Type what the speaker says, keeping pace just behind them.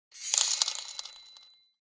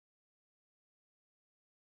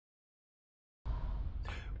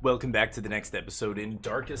Welcome back to the next episode in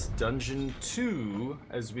Darkest Dungeon 2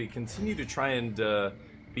 as we continue to try and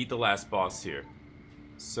beat the last boss here.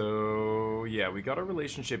 So, yeah, we got our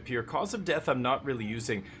relationship here. Cause of death I'm not really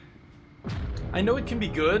using. I know it can be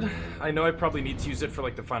good. I know I probably need to use it for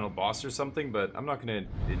like the final boss or something, but I'm not going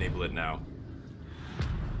to enable it now.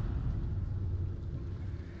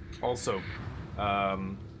 Also,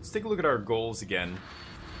 let's take a look at our goals again.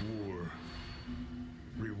 War.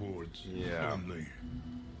 Rewards. Yeah. Only.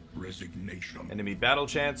 Resignation. Enemy battle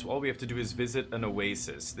chance. All we have to do is visit an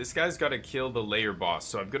oasis. This guy's got to kill the layer boss,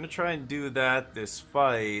 so I'm going to try and do that this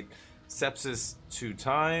fight. Sepsis 2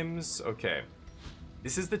 times. Okay.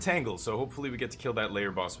 This is the Tangle, so hopefully we get to kill that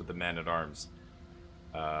layer boss with the man-at-arms.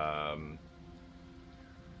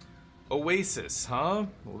 Oasis, huh?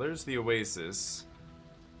 Well, there's the oasis.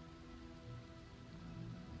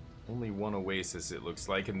 Only one oasis, it looks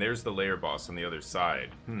like, and there's the layer boss on the other side.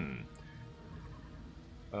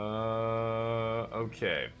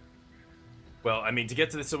 Okay. Well, I mean, to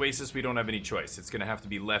get to this oasis, we don't have any choice. It's gonna have to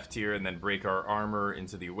be left here and then break our armor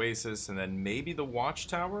into the oasis, and then maybe the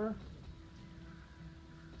watchtower?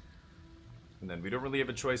 And then we don't really have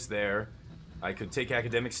a choice there. I could take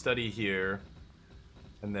academic study here.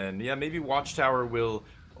 And then, yeah, maybe watchtower will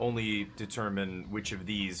only determine which of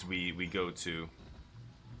these we go to.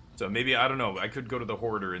 So maybe, I don't know, I could go to the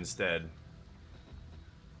Hoarder instead.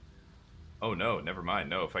 Oh no, never mind.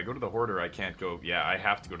 No, if I go to the Hoarder, I can't go... Yeah, I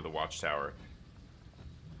have to go to the watchtower.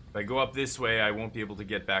 If I go up this way, I won't be able to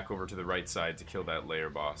get back over to the right side to kill that layer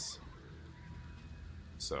boss.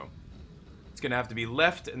 So, it's gonna have to be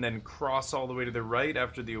left and then cross all the way to the right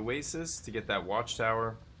after the oasis to get that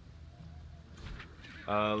watchtower.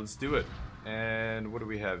 Let's do it. And what do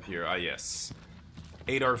we have here? Ah, yes.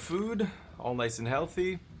 Ate our food, all nice and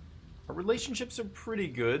healthy. Our relationships are pretty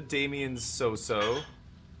good. Damien's so-so.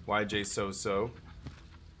 YJ so-so.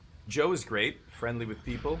 Joe is great. Friendly with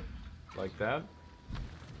people. Like that.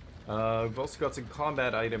 We've also got some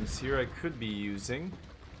combat items here I could be using.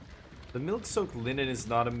 The milk-soaked linen is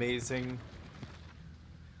not amazing.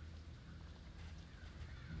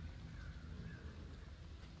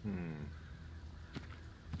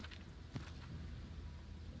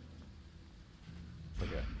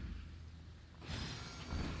 Okay.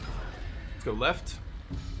 Let's go left.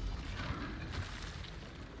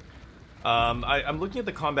 I'm looking at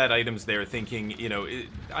the combat items there, thinking, you know,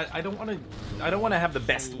 I don't want to have the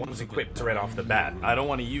best ones equipped right off the bat. I don't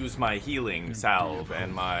want to use my healing salve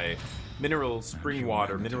and my mineral spring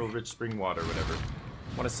water, mineral rich spring water, whatever.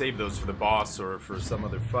 I want to save those for the boss or for some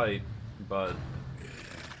other fight, but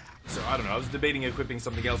so I don't know. I was debating equipping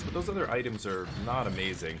something else, but those other items are not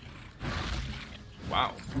amazing.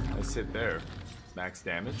 Wow, nice hit there. Max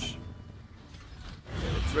damage.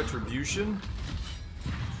 Okay, let's retribution.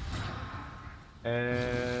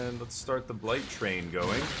 And let's start the blight train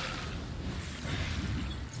going.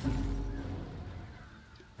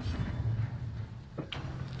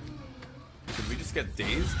 Did we just get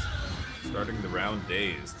dazed? Starting the round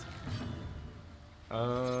dazed.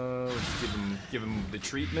 Let's give him the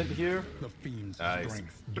treatment here. Nice.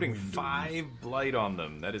 Putting 5 blight on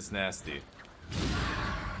them. That is nasty.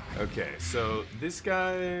 Okay, so this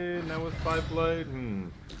guy now with 5 blight.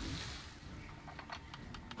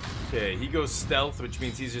 Okay, he goes stealth, which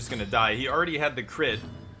means he's just gonna die. He already had the crit.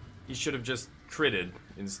 He should have just critted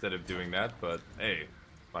instead of doing that, but hey,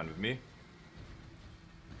 fine with me.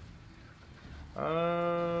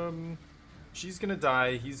 She's gonna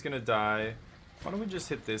die, he's gonna die. Why don't we just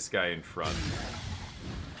hit this guy in front?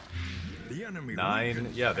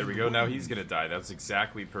 9. Yeah, there we go. Now he's gonna die. That's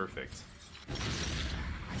exactly perfect.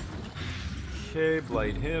 Okay,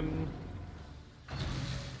 blight him.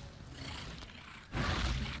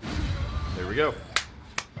 There we go.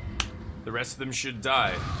 The rest of them should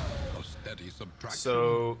die.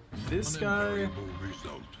 So, this guy...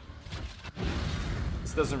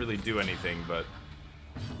 This doesn't really do anything, but...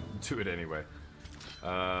 do it anyway.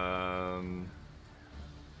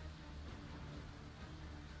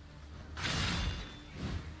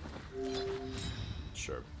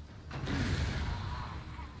 Sure.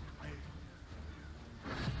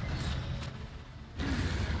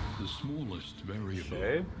 The smallest variable.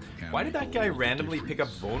 Okay. Why did that guy randomly pick up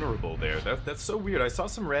vulnerable there? That's so weird. I saw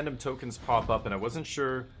some random tokens pop up and I wasn't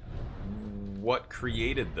sure what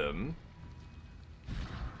created them.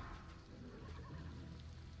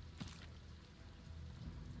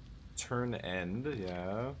 Turn end,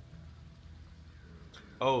 yeah.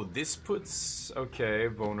 Oh, this puts, okay,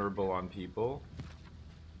 vulnerable on people.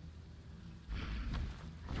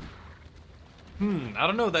 I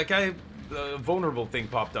don't know, that guy, the vulnerable thing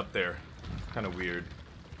popped up there. Kind of weird.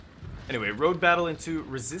 Anyway, road battle into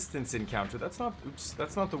resistance encounter. That's not, oops,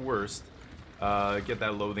 that's not the worst. Get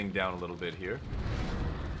that loathing down a little bit here.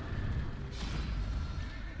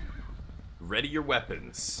 Ready your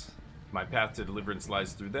weapons. My path to deliverance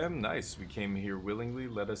lies through them. Nice, we came here willingly.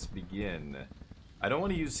 Let us begin. I don't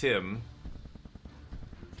want to use him.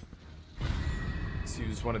 Let's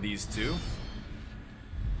use one of these two.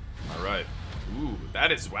 Alright. Ooh,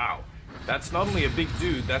 that is, wow. That's not only a big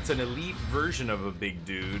dude, that's an elite version of a big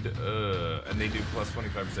dude. And they do plus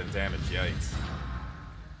 25% damage. Yikes.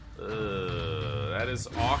 That is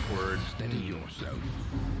awkward. Steady yourself.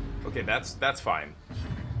 Okay, that's fine.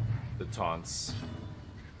 The taunts.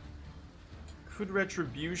 Could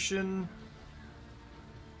retribution.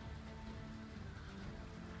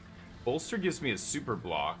 Bolster gives me a super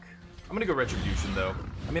block. I'm gonna go retribution though.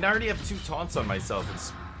 I mean, I already have 2 taunts on myself.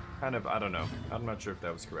 It's kind of, I don't know. I'm not sure if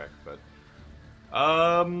that was correct, but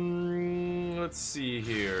let's see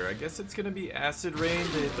here. I guess it's gonna be acid rain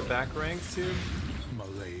to hit the back ranks here.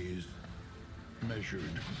 Malaise.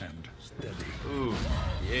 Measured and steady. Ooh,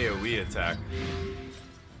 AoE attack.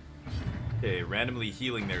 Okay, randomly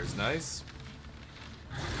healing there is nice.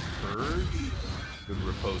 Purge. Good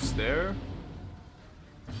riposte there.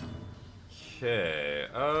 Okay,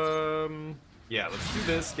 yeah, let's do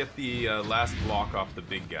this. Get the last block off the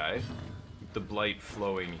big guy. Keep the blight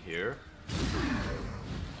flowing here.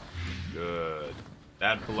 Good.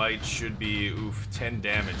 That blight should be, oof, 10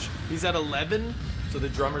 damage. He's at 11, so the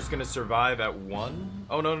drummer's gonna survive at 1.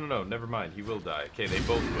 Oh, no, never mind. He will die. Okay, they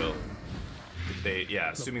both will. If they,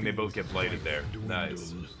 yeah, assuming they both get blighted there.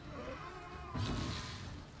 Nice.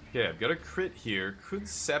 Okay, I've got a crit here. Could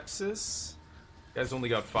sepsis? Guy's only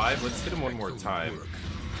got 5. Let's hit him one more time.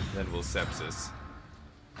 Then we'll sepsis.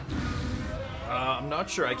 I'm not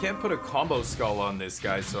sure. I can't put a combo skull on this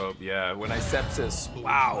guy, so yeah, when I sepsis,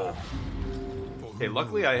 wow. Okay,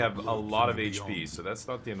 luckily I have a lot of HP, so that's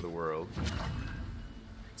not the end of the world.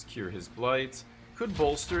 Let's cure his blight. Could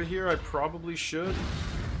bolster here, I probably should.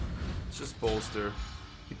 Let's just bolster.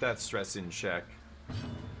 Keep that stress in check.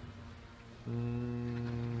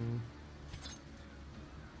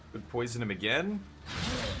 Could poison him again?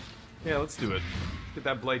 Yeah, let's do it. Get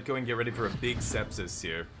that blight going, get ready for a big sepsis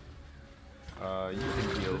here. You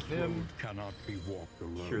can heal him. Cannot be walked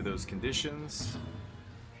alone. Cure those conditions.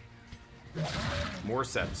 More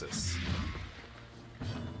sepsis.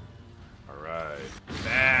 Alright.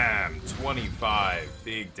 Bam! 25.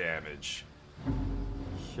 Big damage.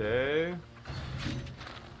 Okay.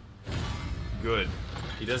 Good.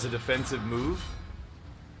 He does a defensive move.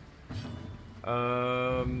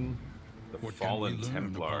 The Fallen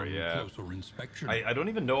Templar, yeah. I don't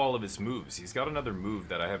even know all of his moves. He's got another move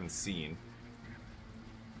that I haven't seen.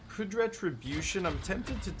 Could Retribution. I'm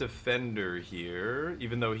tempted to Defender here,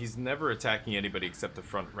 even though he's never attacking anybody except the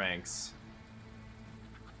front ranks.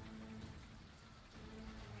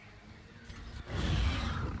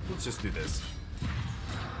 Let's just do this.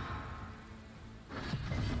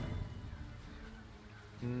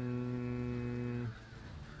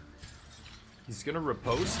 He's gonna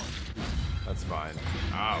riposte? That's fine.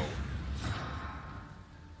 Ow.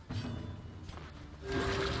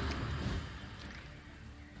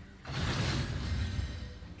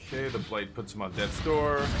 Okay, the blight puts him on death's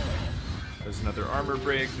door. There's another armor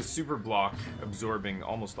break. The super block absorbing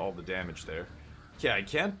almost all the damage there. Okay, I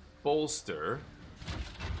can't bolster.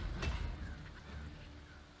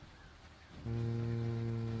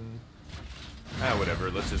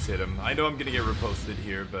 Whatever, let's just hit him. I know I'm gonna get riposted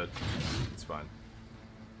here, but it's fine.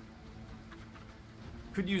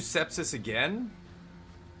 Could use sepsis again?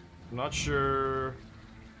 I'm not sure.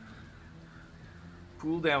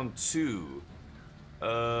 Cooldown 2.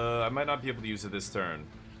 I might not be able to use it this turn.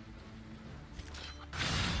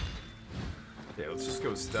 Okay, let's just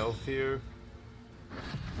go stealth here.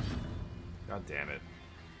 God damn it.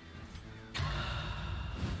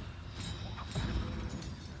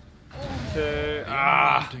 Okay.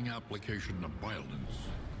 Application of violence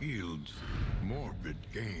yields morbid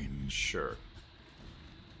gain. Sure.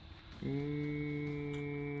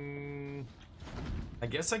 I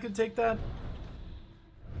guess I could take that.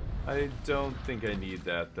 I don't think I need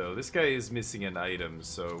that though. This guy is missing an item,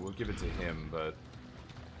 so we'll give it to him. But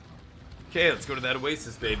okay, let's go to that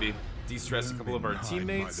oasis, baby. De-stress a couple of our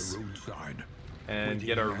teammates and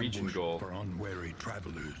get our region goal. For unwary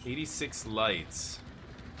travelers. 86 lights.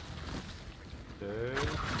 Okay.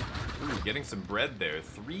 Ooh, getting some bread there.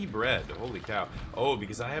 3 bread. Holy cow. Oh,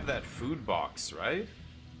 because I have that food box, right?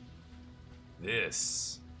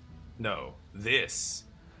 This. No. This.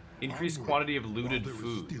 Increased quantity of looted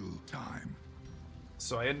food. Still time.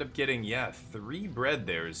 So I end up getting, yeah, 3 bread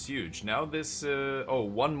there is huge. Now this, oh,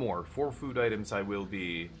 1 more. 4 food items I will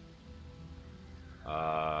be,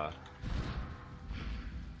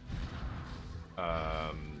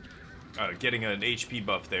 getting an HP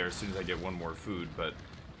buff there as soon as I get 1 more food, but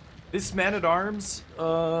this man-at-arms,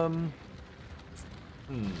 we'll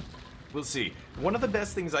see. One of the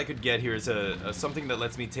best things I could get here is something that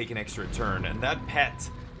lets me take an extra turn, and that pet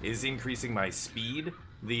is increasing my speed.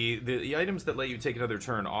 The items that let you take another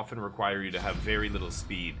turn often require you to have very little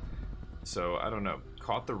speed. So, I don't know.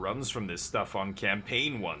 Caught the runs from this stuff on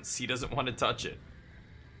campaign once. He doesn't want to touch it.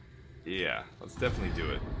 Yeah, let's definitely do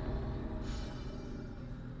it.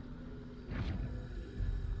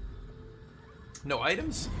 No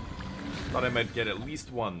items? Thought I might get at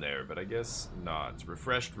least 1 there, but I guess not.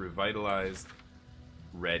 Refreshed, revitalized,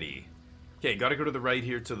 ready. Okay, gotta go to the right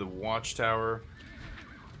here to the watchtower.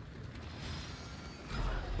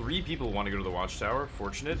 3 people want to go to the watchtower,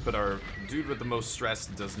 fortunate, but our dude with the most stress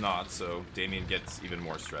does not, so Damien gets even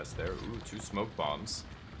more stress there. Ooh, 2 smoke bombs.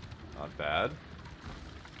 Not bad.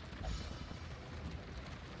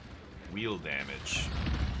 Wheel damage.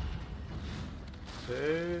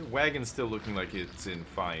 Okay, wagon's still looking like it's in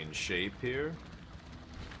fine shape here.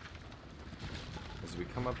 As we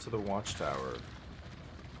come up to the watchtower.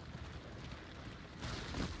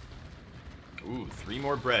 Ooh, 3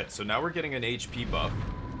 more bread. So now we're getting an HP buff.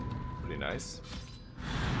 Pretty nice.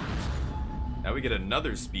 Now we get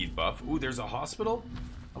another speed buff. Ooh, there's a hospital?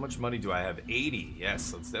 How much money do I have? 80.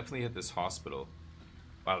 Yes, let's definitely hit this hospital.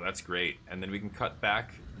 Wow, that's great. And then we can cut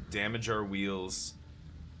back, damage our wheels,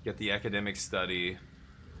 get the academic study,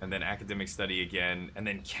 and then academic study again, and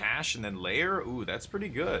then cash, and then layer. Ooh, that's pretty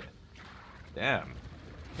good. Damn.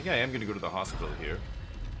 I think I am going to go to the hospital here.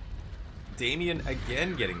 Damien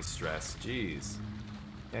again getting stressed. Jeez.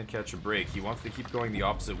 Can't catch a break. He wants to keep going the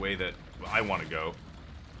opposite way that I want to go.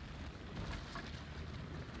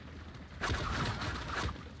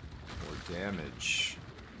 More damage.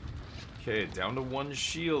 Okay, down to 1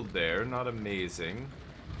 shield there. Not amazing.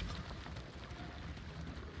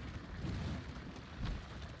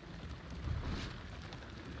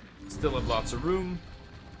 Still have lots of room.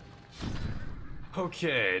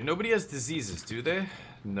 Okay, nobody has diseases, do they?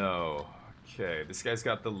 No. Okay, this guy's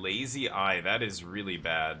got the lazy eye. That is really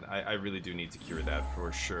bad. I really do need to cure that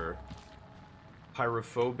for sure.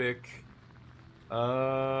 Pyrophobic.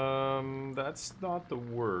 That's not the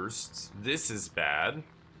worst. This is bad.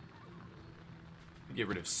 Get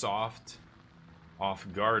rid of soft. Off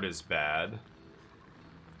guard is bad.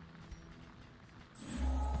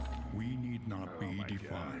 We need not be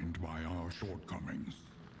defined by our shortcomings.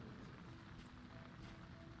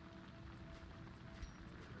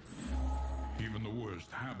 Even the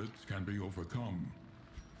worst habits can be overcome.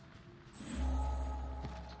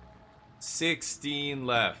 16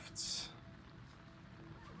 left.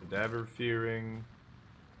 Cadaver fearing.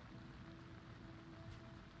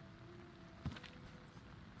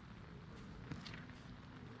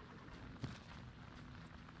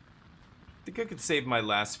 I think I could save my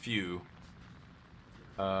last few.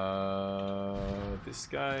 This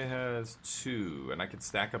guy has 2, and I could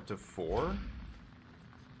stack up to 4.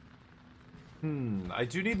 I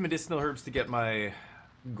do need medicinal herbs to get my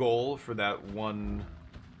goal for that 1.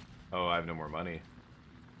 Oh, I have no more money.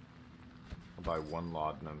 I'll buy 1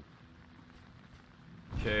 laudanum.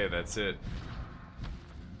 Okay, that's it.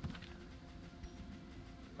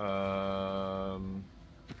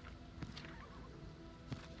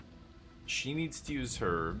 She needs to use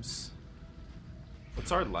herbs.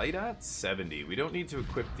 What's our light at? 70. We don't need to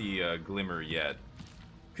equip the glimmer yet.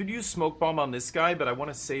 Could use smoke bomb on this guy, but I want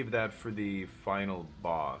to save that for the final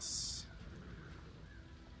boss.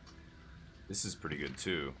 This is pretty good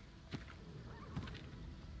too.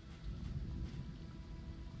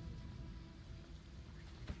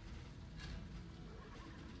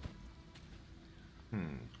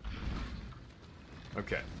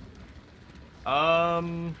 Okay. I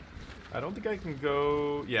don't think I can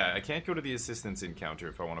go... Yeah, I can't go to the assistance encounter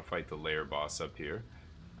if I want to fight the lair boss up here.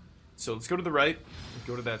 So let's go to the right.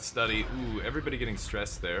 Go to that study. Ooh, everybody getting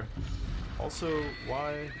stressed there. Also,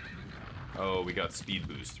 why... Oh, we got speed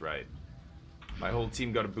boost, right. My whole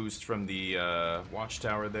team got a boost from the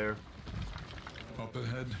watchtower there. Up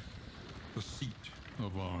ahead, the seat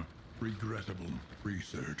of our regrettable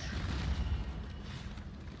research.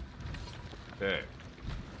 Okay.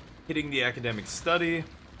 Hitting the academic study.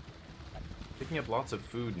 Picking up lots of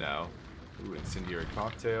food now. Ooh, incendiary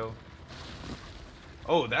cocktail.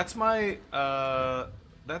 Oh, that's my,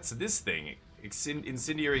 that's this thing.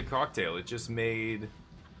 Incendiary cocktail. It just made...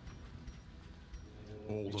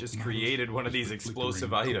 It just created one of these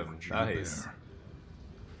explosive items. Nice.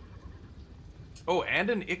 Oh, and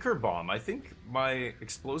an Ichor Bomb. I think my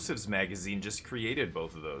explosives magazine just created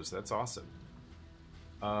both of those. That's awesome.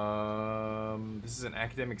 This is an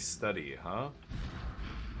academic study, huh?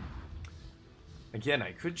 Again,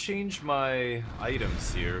 I could change my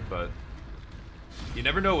items here, but you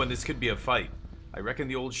never know when this could be a fight. I reckon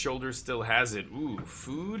the old shoulder still has it. Ooh,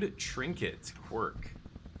 food, trinket, quirk.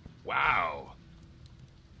 Wow.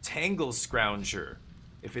 Tangle Scrounger.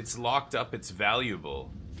 If it's locked up, it's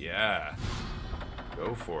valuable. Yeah.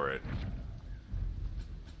 Go for it.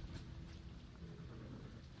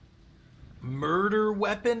 Murder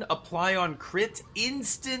weapon, apply on crit,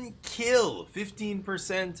 instant kill.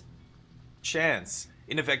 15% chance.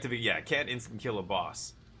 Ineffective, yeah, can't instant kill a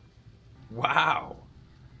boss. Wow.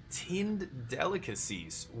 Tinned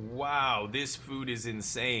delicacies. Wow, this food is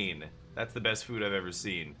insane. That's the best food I've ever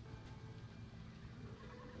seen.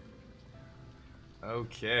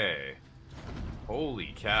 Okay.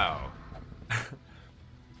 Holy cow.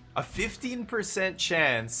 A 15%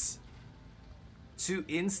 chance to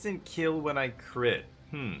instant kill when I crit.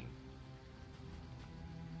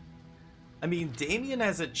 I mean, Damien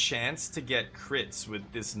has a chance to get crits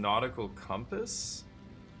with this nautical compass.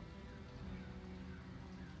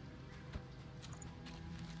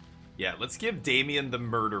 Yeah, let's give Damien the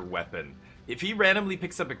murder weapon. If he randomly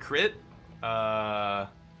picks up a crit, 15%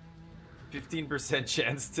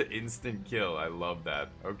 chance to instant kill. I love that.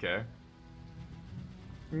 Okay.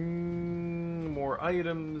 More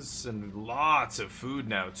items and lots of food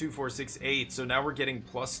now. 2, 4, 6, 8. So now we're getting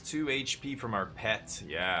plus 2 HP from our pet.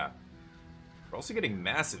 Yeah. We're also getting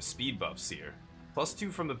massive speed buffs here. Plus 2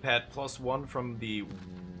 from the pet, plus 1 from the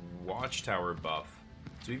watchtower buff.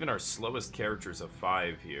 So even our slowest character's a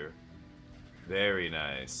 5 here. Very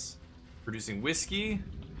nice. Producing whiskey.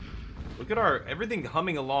 Look at our everything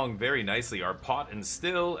humming along very nicely. Our pot and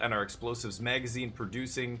still and our explosives magazine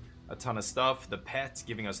producing a ton of stuff. The pet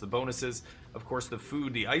giving us the bonuses. Of course, the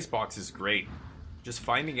food, the icebox is great. Just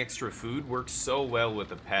finding extra food works so well with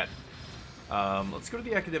the pet. Let's go to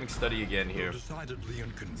the academic study again here.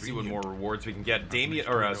 See what more rewards we can get. Damien,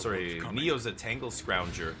 or sorry, Neo's a Tangle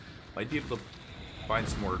Scrounger. Might be able to find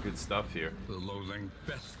some more good stuff here. The loathing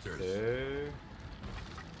festers. Okay.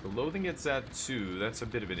 The loathing gets at 2. That's a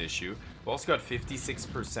bit of an issue. We've also got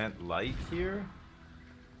 56% light here.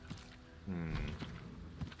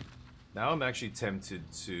 Now I'm actually tempted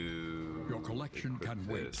to... Your collection can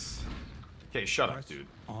wait. Okay, shut up, dude.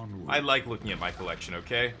 Onward. I like looking at my collection,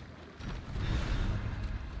 okay?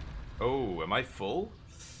 Oh, am I full?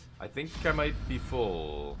 I think I might be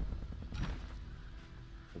full.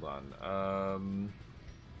 Hold on.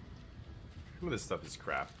 Some of this stuff is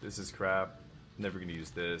crap. This is crap. Never gonna use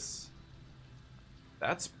this.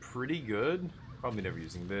 That's pretty good. Probably never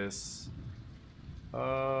using this.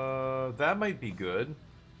 That might be good.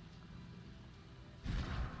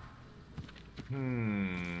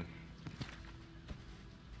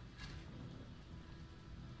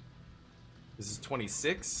 This is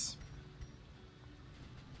 26.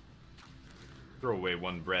 Throw away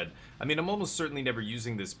 1 bread. I mean, I'm almost certainly never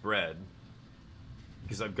using this bread.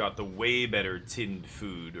 Because I've got the way better tinned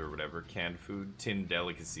food, or whatever, canned food, tinned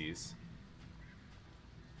delicacies.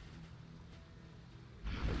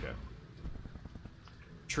 Okay.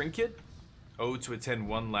 Trinket? Oh, to attend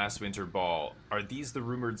one last winter ball. Are these the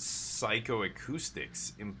rumored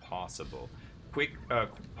psychoacoustics? Impossible. Quick,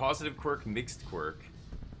 positive quirk, mixed quirk.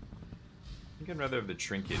 I think I'd rather have the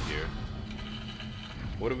trinket here.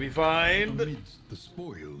 What do we find? Amidst the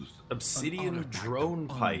spoils, Obsidian drone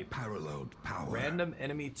pipe. Paralleled power. Random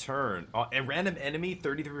enemy turn. A random enemy,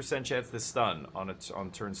 33% chance to stun on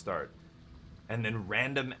turn start. And then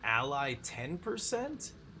random ally,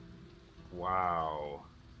 10%? Wow.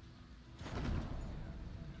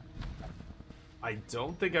 I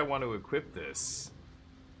don't think I want to equip this.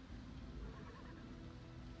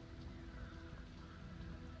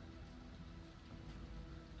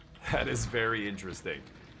 That is very interesting.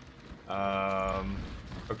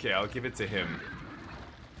 Okay, I'll give it to him.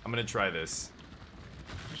 I'm gonna try this.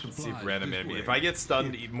 See if random enemy. If I get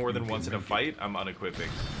stunned more than once in a fight, I'm unequipping.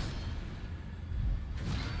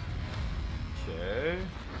 Okay.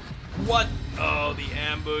 What? Oh, the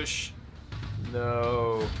ambush.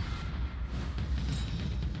 No.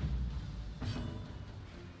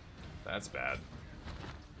 That's bad.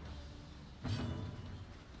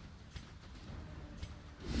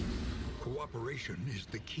 Cooperation is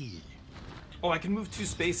the key. Oh, I can move 2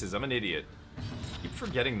 spaces. I'm an idiot. Keep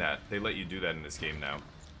forgetting that. They let you do that in this game now.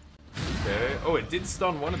 Okay. Oh, it did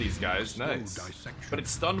stun one of these guys. Nice. But it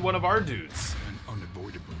stunned one of our dudes. An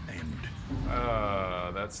unavoidable end.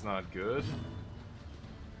 That's not good.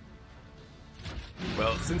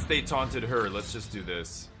 Well, since they taunted her, let's just do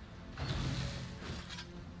this.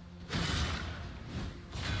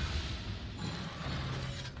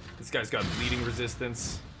 This guy's got bleeding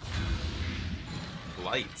resistance.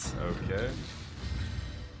 Light, okay.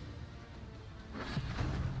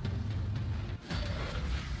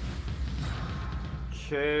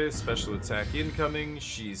 Okay, special attack incoming.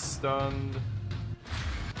 She's stunned.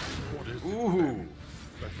 Ooh,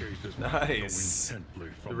 nice.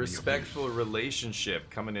 The respectful relationship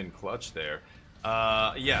coming in clutch there.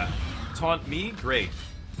 Yeah, taunt me? Great.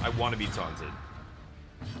 I want to be taunted.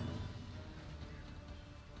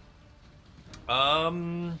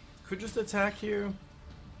 Could just attack here.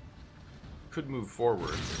 Could move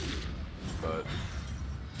forward, but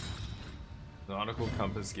Nautical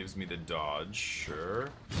Compass gives me the dodge, sure.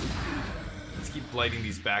 Let's keep blighting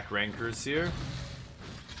these back rankers here.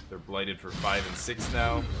 They're blighted for 5 and 6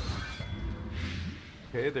 now.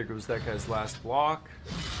 Okay, there goes that guy's last block.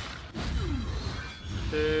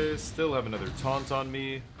 Okay, still have another taunt on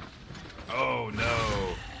me. Oh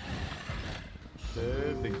no.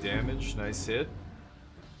 Okay, big damage, nice hit.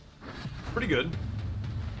 Pretty good.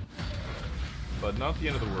 But not the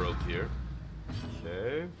end of the world here.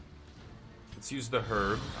 Okay. Let's use the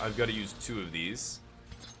herb. I've got to use 2 of these.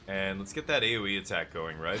 And let's get that AoE attack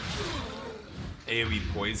going, right? AoE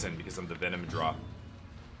poison because I'm the venom drop.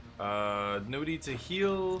 No need to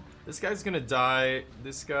heal. This guy's gonna die.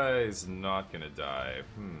 This guy's not gonna die.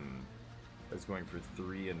 Guy's going for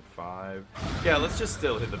 3 and 5. Yeah, let's just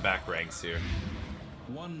still hit the back ranks here.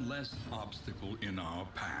 One less obstacle in our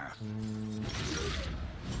path.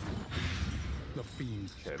 The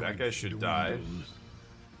fiend's okay, that guy should die.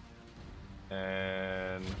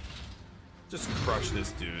 And just crush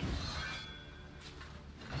this dude.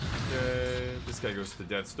 Okay, this guy goes to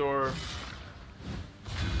death's door.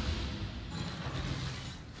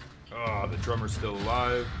 Oh, the drummer's still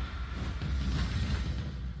alive.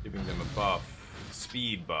 Giving them a buff.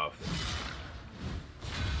 Speed buff.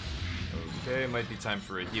 Okay, might be time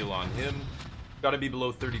for a heal on him. Gotta be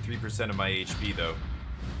below 33% of my HP, though.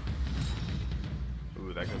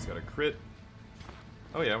 Ooh, that guy's got a crit.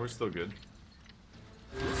 Oh yeah, we're still good.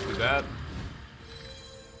 Let's do that.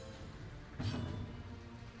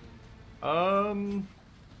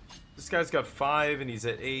 This guy's got 5 and he's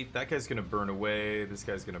at 8. That guy's gonna burn away. This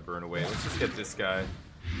guy's gonna burn away. Let's just get this guy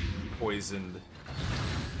poisoned.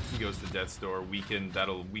 He goes to death's door. Weakened.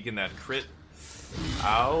 That'll weaken that crit.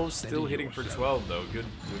 Ow, still hitting for 12 though. Good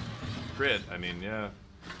crit. I mean, yeah.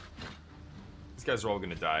 These guys are all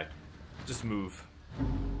gonna die. Just move.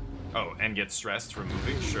 Oh, and get stressed from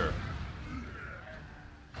moving? Sure.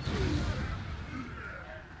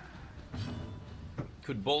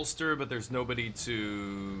 Could bolster, but there's nobody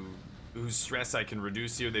to whose stress I can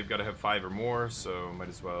reduce here. They've got to have 5 or more, so might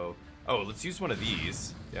as well. Oh, let's use one of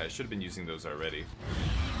these. Yeah, I should have been using those already.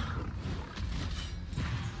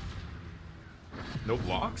 No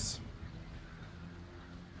blocks?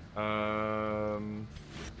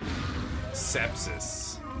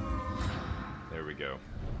 Sepsis. There we go.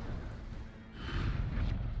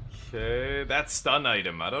 Okay, that stun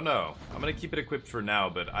item, I don't know. I'm gonna keep it equipped for now,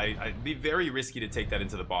 but I'd be very risky to take that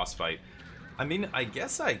into the boss fight. I mean, I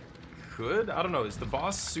guess I could. I don't know, is the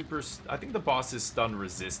boss super... I think the boss is stun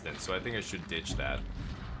resistant, so I think I should ditch that.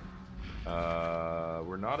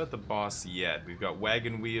 We're not at the boss yet. We've got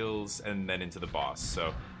wagon wheels and then into the boss,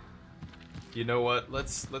 so... You know what,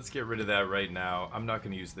 let's get rid of that right now. I'm not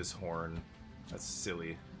gonna use this horn. That's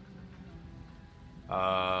silly.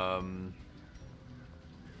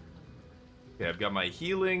 Okay, I've got my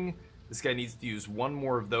healing. This guy needs to use 1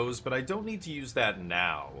 more of those, but I don't need to use that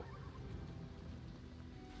now.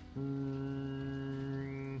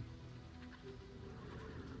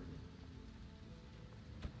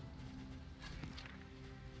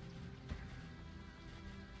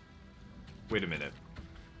 Wait a minute.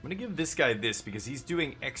 I'm gonna give this guy this because he's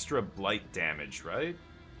doing extra blight damage, right?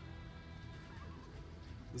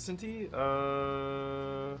 Isn't he?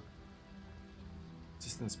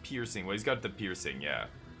 Distance piercing. Well, he's got the piercing, yeah.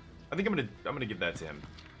 I think I'm gonna give that to him.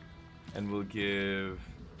 And we'll give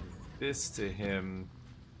this to him.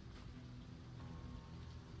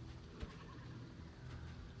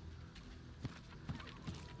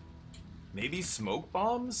 Maybe smoke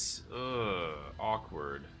bombs? Ugh,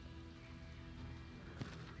 awkward.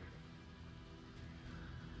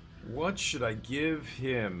 What should I give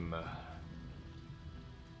him?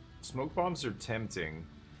 Smoke bombs are tempting.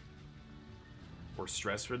 Or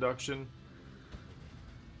stress reduction.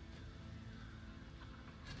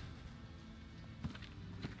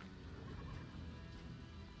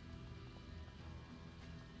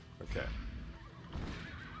 Okay.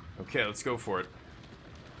 Okay, let's go for it.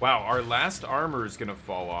 Wow, our last armor is gonna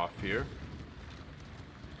fall off here.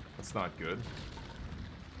 That's not good.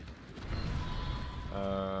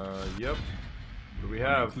 Yep. What do we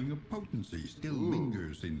have? An inkling of potency still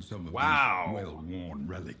lingers in some of these well-worn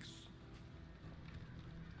relics.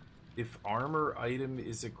 If armor item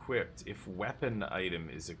is equipped, if weapon item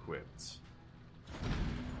is equipped.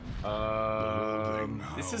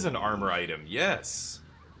 This is an armor item, yes.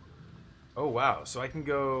 Oh wow, so I can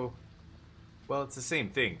go, well, it's the same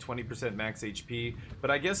thing, 20% max HP, but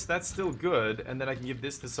I guess that's still good, and then I can give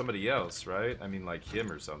this to somebody else, right? I mean, like him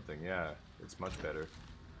or something, yeah, it's much better.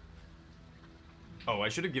 Oh, I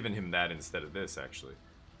should have given him that instead of this, actually.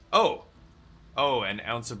 Oh! Oh, an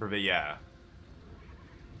ounce of brevet, yeah.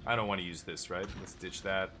 I don't want to use this, right? Let's ditch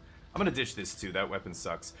that. I'm gonna ditch this too, that weapon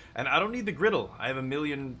sucks. And I don't need the griddle. I have a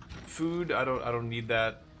million food, I don't need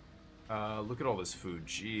that. Look at all this food,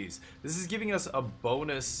 jeez. This is giving us a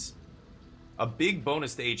bonus, a big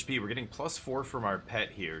bonus to HP. We're getting +4 from our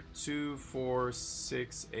pet here. 2, 4,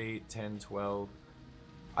 6, 8, 10, 12.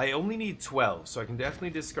 I only need 12, so I can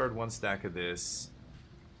definitely discard 1 stack of this.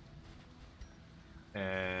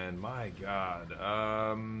 And my god,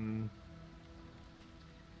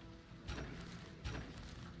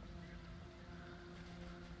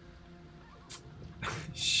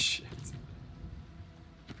 shit.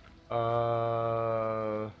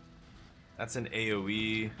 That's an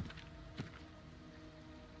AoE.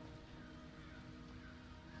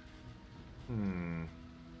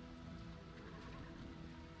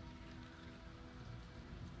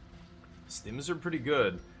 Stims are pretty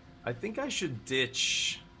good. I think I should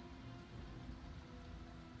ditch.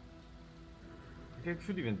 I think I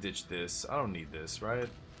could even ditch this. I don't need this, right?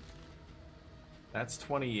 That's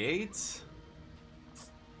 28.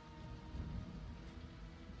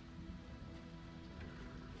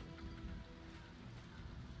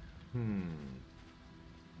 I'm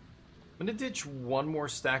gonna ditch 1 more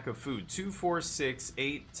stack of food. 2, 4, 6,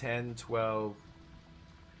 8, 10, 12,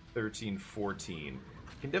 13, 14.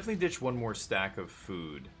 Can definitely ditch 1 more stack of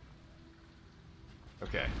food.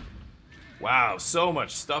 Okay. Wow, so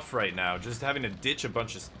much stuff right now. Just having to ditch a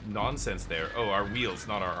bunch of nonsense there. Oh, our wheels,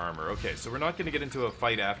 not our armor. Okay, so we're not going to get into a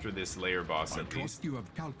fight after this layer boss at least. I trust you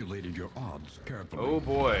have calculated your odds carefully. Oh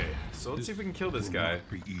boy. So let's see if we can kill this guy.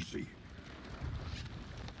 Be easy.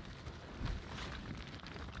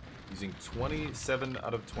 Using 27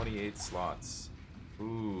 out of 28 slots.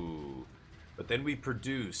 Ooh. But then we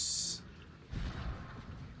produce...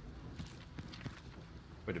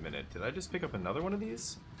 Wait a minute, did I just pick up another one of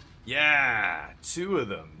these? Yeah! 2 of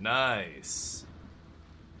them. Nice.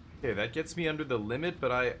 Okay, that gets me under the limit,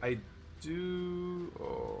 but I do...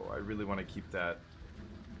 Oh, I really want to keep that.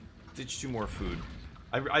 Ditch 2 more food.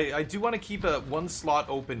 I do want to keep 1 slot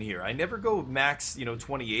open here. I never go max,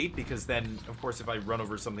 28, because then, of course, if I run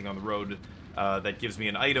over something on the road that gives me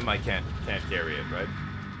an item, I can't carry it, right?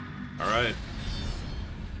 Alright.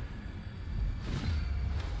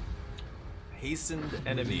 Hastened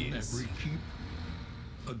enemies.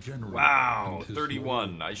 Wow,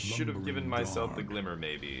 31. I should have given myself the glimmer,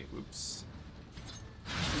 maybe. Oops.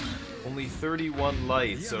 Only 31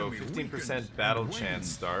 light, so 15% battle chance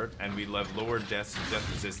start, and we have lower death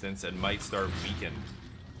resistance and might start weakened.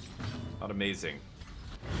 Not amazing.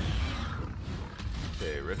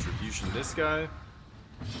 Okay, retribution this guy.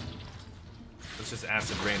 Let's just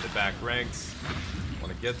acid rain the back ranks.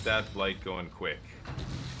 Want to get that blight going quick.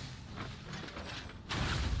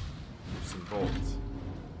 Some bolt.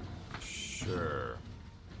 Sure.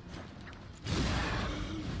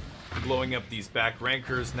 Blowing up these back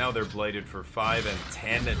rankers. Now they're blighted for 5 and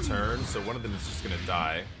 10 a turn, so one of them is just gonna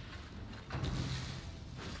die.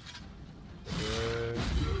 Good.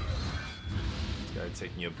 This guy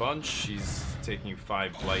taking a bunch. He's taking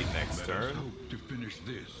 5 blight next turn. To finish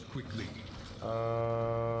this quickly.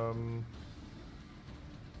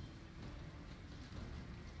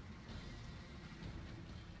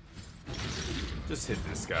 Just hit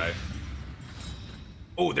this guy.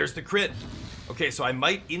 Oh, there's the crit. Okay, so I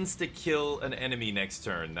might insta-kill an enemy next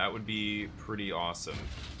turn. That would be pretty awesome.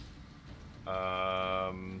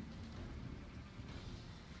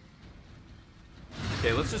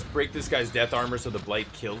 Okay, let's just break this guy's death armor so the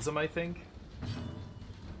blight kills him, I think.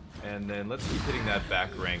 And then let's keep hitting that back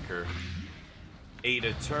ranker. 8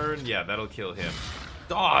 a turn. Yeah, that'll kill him.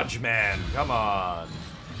 Dodge, man! Come on!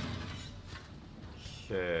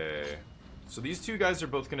 Okay. So these 2 guys are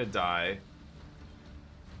both gonna die.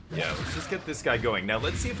 Yeah, let's just get this guy going. Now,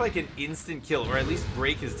 let's see if I can instant kill, or at least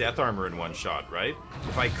break his death armor in 1 shot, right?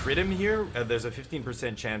 If I crit him here, there's a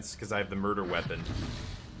 15% chance because I have the murder weapon.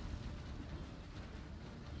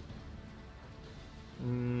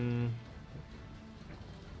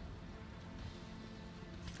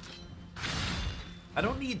 I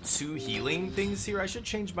don't need 2 healing things here. I should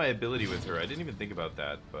change my ability with her. I didn't even think about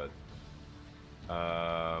that, but...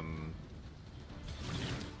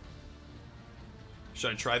 Should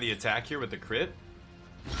I try the attack here with the crit?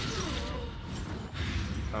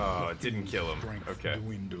 Oh, it didn't kill him. Okay.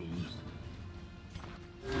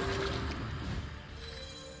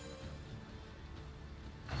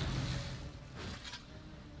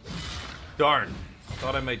 Darn.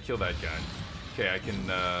 Thought I might kill that guy. Okay, I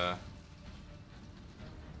can,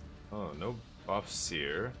 Oh, no buffs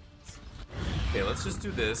here. Okay, let's just do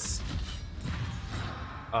this.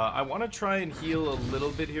 I want to try and heal a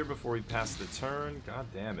little bit here before we pass the turn. God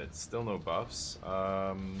damn it, still no buffs.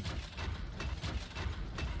 I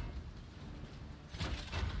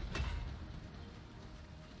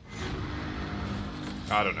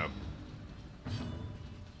don't know.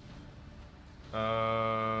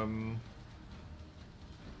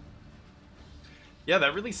 Yeah,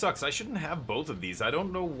 that really sucks. I shouldn't have both of these. I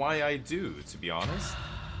don't know why I do, to be honest.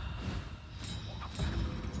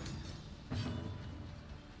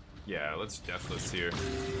 Yeah, let's Deathless here.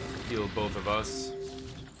 Heal both of us.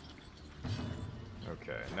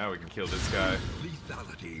 Okay, now we can kill this guy.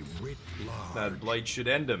 Lethality writ large. That blight should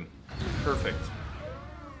end him. Perfect.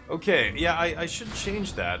 Okay, yeah, I should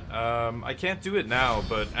change that. I can't do it now,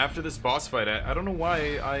 but after this boss fight, I don't know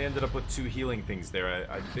why I ended up with 2 healing things there.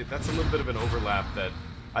 That's a little bit of an overlap that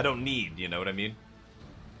I don't need, you know what I mean?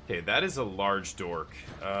 Okay, that is a large dork.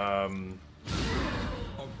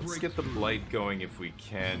 Let's get the blight going if we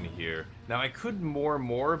can here. Now, I could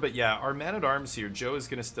more, but yeah, our man-at-arms here, Joe is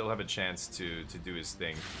going to still have a chance to do his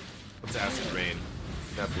thing. Let's Acid Rain.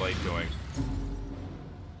 Get that blight going.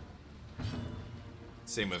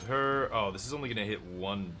 Same with her. Oh, this is only gonna hit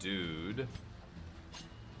 1 dude.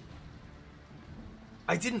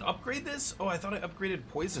 I didn't upgrade this? Oh, I thought I upgraded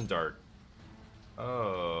Poison Dart.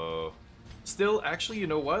 Oh. Still, actually, you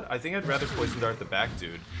know what? I think I'd rather Poison Dart the back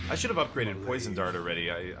dude. I should have upgraded Poison Dart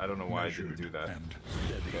already. I don't know why I didn't do that.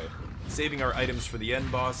 Okay. Saving our items for the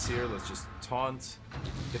end boss here. Let's just taunt.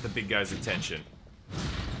 Get the big guy's attention.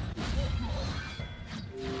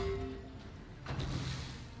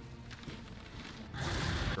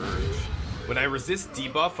 When I resist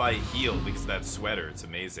debuff, I heal because of that sweater. It's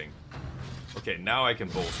amazing. Okay, now I can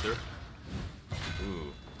bolster.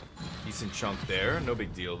 Ooh. Decent chunk there. No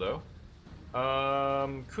big deal, though.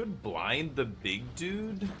 Could blind the big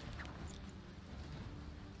dude?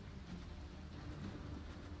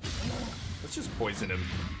 Let's just poison him.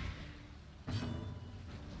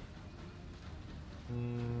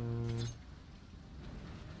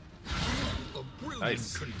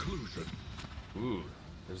 Nice. Conclusion. Ooh.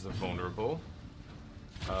 There's the vulnerable.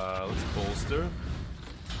 Let's bolster.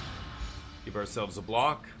 Give ourselves a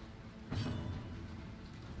block.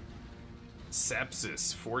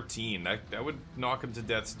 Sepsis, 14. That would knock him to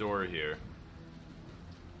death's door here.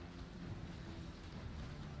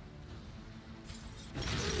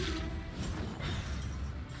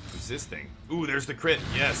 Resisting. Ooh, there's the crit.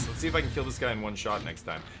 Yes. Let's see if I can kill this guy in 1 shot next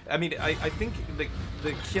time. I mean, I think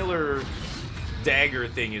the killer dagger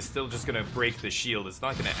thing is still just gonna break the shield. It's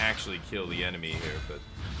not gonna actually kill the enemy here, but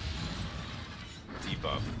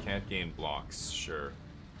debuff. Can't gain blocks. Sure.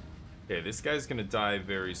 Okay, this guy's gonna die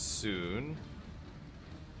very soon.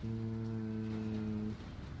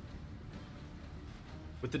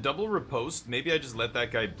 With the double riposte, maybe I just let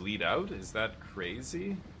that guy bleed out? Is that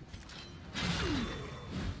crazy?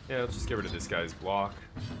 Yeah, let's just get rid of this guy's block.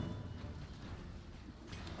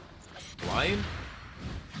 Blind?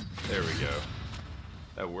 There we go.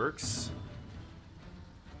 That works.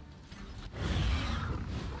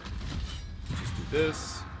 Just do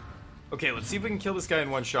this. Okay, let's see if we can kill this guy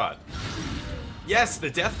in 1 shot. Yes, the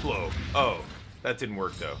death blow. Oh, that didn't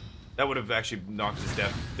work though. That would have actually knocked his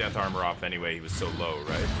death armor off anyway. He was so low,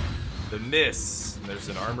 right? The miss. And there's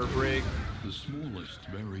an armor break. The smallest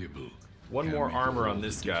variable. 1 more armor on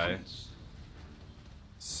this guy.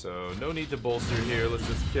 So no need to bolster here. Let's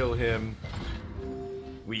just kill him.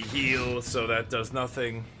 We heal, so that does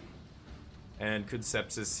nothing. And could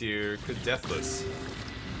Sepsis here. Could Deathless.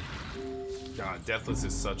 God, Deathless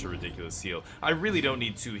is such a ridiculous heal. I really don't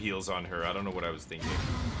need 2 heals on her. I don't know what I was thinking.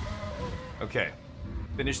 Okay.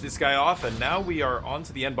 Finish this guy off, and now we are on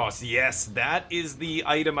to the end boss. Yes, that is the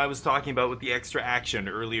item I was talking about with the extra action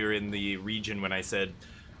earlier in the region when I said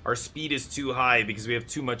our speed is too high because we have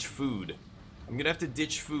too much food. I'm gonna have to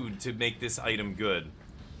ditch food to make this item good.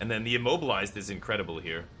 And then the immobilized is incredible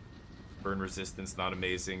here. Burn resistance, not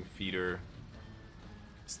amazing. Feeder.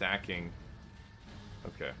 Stacking.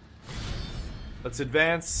 Okay. Let's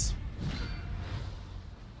advance.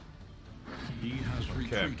 He has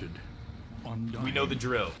retreated. We know the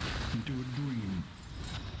drill. Into a dream.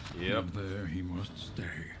 Yep. And there he must stay.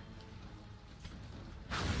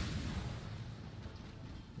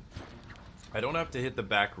 I don't have to hit the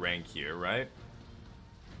back rank here, right?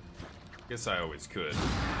 Guess I always could.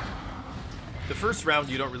 The first round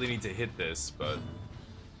you don't really need to hit this, but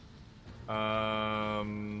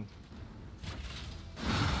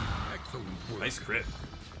Excellent work. nice crit.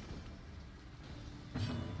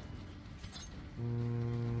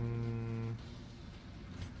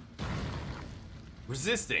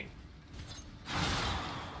 Resisting.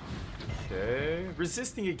 Okay,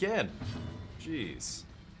 resisting again. Jeez.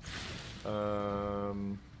 Okay,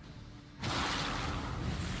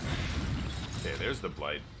 there's the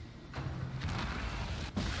blight.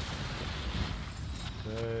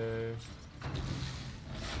 Okay.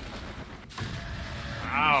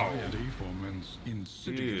 Ow! Ready for men's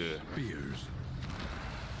insidious spears.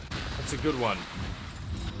 That's a good one.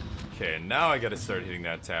 Okay, now I gotta start hitting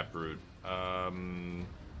that taproot.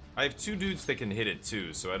 I have two dudes that can hit it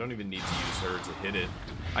too, so I don't even need to use her to hit it.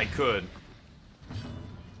 I could.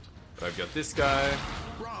 But I've got this guy.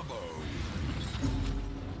 Bravo!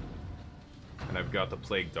 And I've got the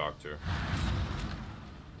Plague Doctor.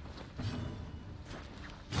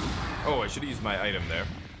 Oh, I should have used my item there.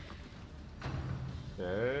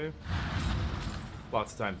 Okay.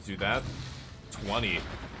 Lots of time to do that. 20.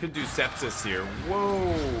 Could do sepsis here.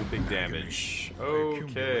 Whoa, big damage.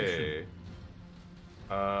 Okay.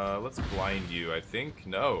 Let's blind you, I think.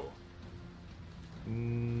 No.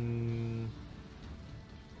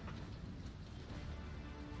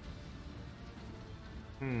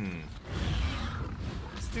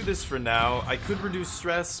 Let's do this for now. I could reduce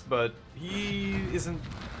stress, but he isn't,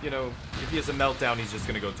 you know, if he has a meltdown, he's just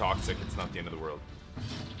gonna go toxic. It's not the end of the world.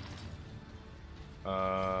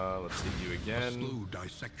 Let's hit you again. Slow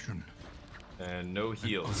dissection. And no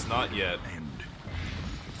heals. Not yet. End.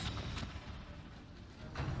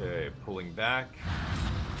 Okay, pulling back.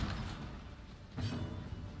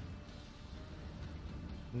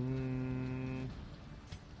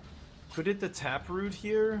 Could hit the taproot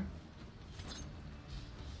here.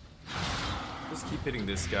 Just keep hitting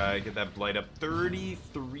this guy. Get that blight up.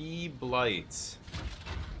 33 blight.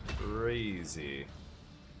 Crazy.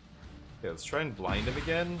 Okay, let's try and blind him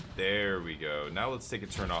again. There we go. Now let's take a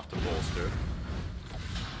turn off to bolster.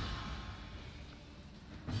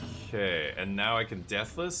 Okay, and now I can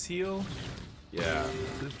deathless heal. Yeah.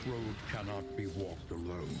 This road cannot be walked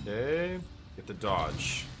alone. Okay. Get the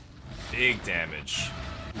dodge. Big damage.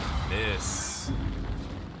 Miss.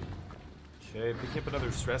 Okay, picking up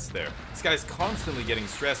another stress there. This guy's constantly getting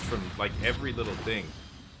stressed from, like, every little thing.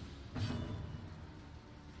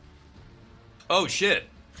 Oh, shit.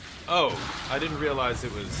 Oh, I didn't realize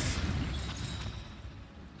it was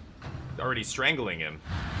already strangling him.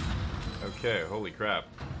 Okay, holy crap.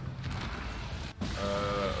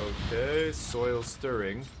 Okay, soil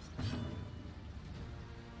stirring.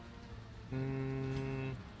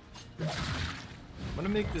 I'm gonna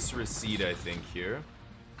make this recede, I think, here.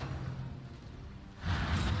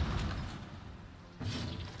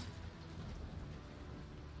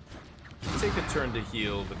 Take a turn to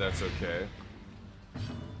heal, but that's okay.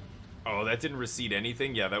 Oh, that didn't recede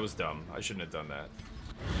anything? Yeah, that was dumb. I shouldn't have done that.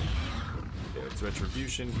 Okay, it's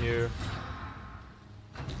retribution here.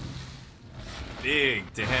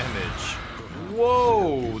 Big damage.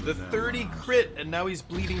 Whoa, the 30 crit, and now he's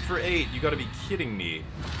bleeding for 8. You gotta be kidding me.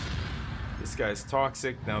 This guy's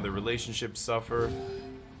toxic. Now the relationships suffer.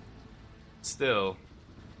 Still.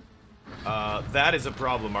 That is a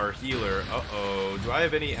problem, our healer. Uh-oh. Do I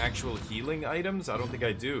have any actual healing items? I don't think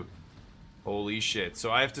I do. Holy shit. So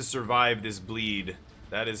I have to survive this bleed.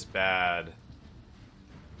 That is bad.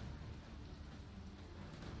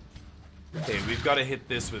 Okay, we've got to hit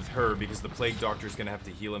this with her because the Plague Doctor's gonna have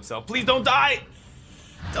to heal himself. Please don't die!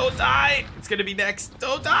 Don't die! It's gonna be next.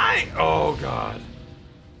 Don't die! Oh, God.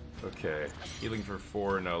 Okay. Healing for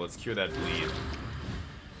 4. No, let's cure that bleed.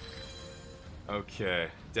 Okay.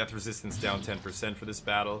 Death resistance down 10% for this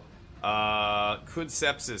battle. Could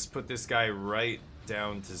sepsis put this guy right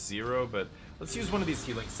down to 0, but let's use one of these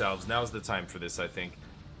healing salves. Now's the time for this, I think.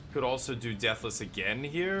 Could also do deathless again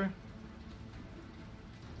here.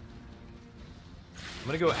 I'm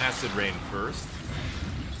gonna go Acid Rain first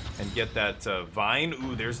and get that Vine.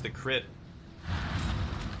 Ooh, there's the crit. Yeah,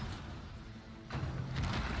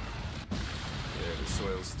 the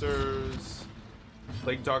soil stirs.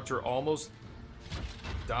 Plague Doctor almost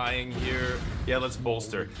dying here. Yeah, let's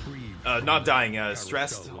bolster. Not dying,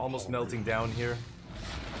 stressed, almost melting down here.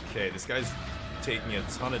 Okay, this guy's taking a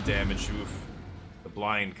ton of damage. Oof. The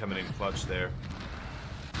blind coming in clutch there.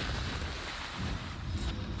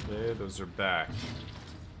 Okay, those are back.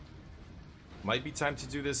 Might be time to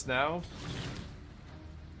do this now.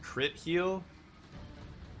 Crit heal.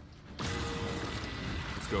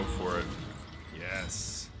 Let's go for it.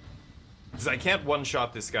 Yes. Because I can't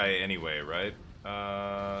one-shot this guy anyway, right?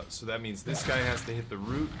 So that means this guy has to hit the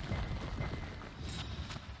root.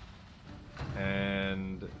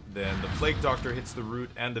 And then the Plague Doctor hits the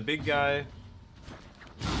root and the big guy.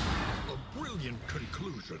 A brilliant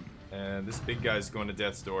conclusion. And this big guy's going to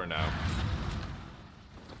death's door now.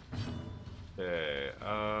 Okay,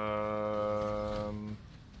 I'm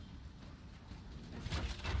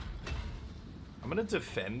gonna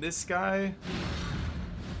defend this guy.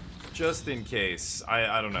 Just in case.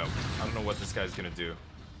 I don't know. I don't know what this guy's gonna do.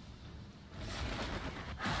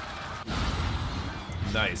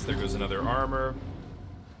 Nice, there goes another armor.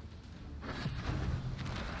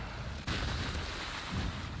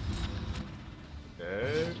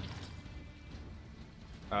 Okay.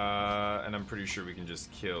 And I'm pretty sure we can just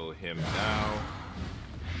kill him now.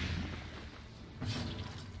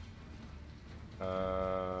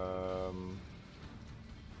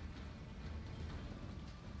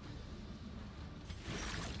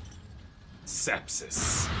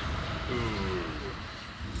 Sepsis. Ooh.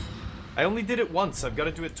 I only did it once. I've got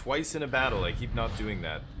to do it twice in a battle. I keep not doing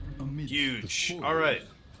that. Huge. Alright.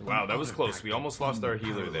 Wow, that was close. We almost lost our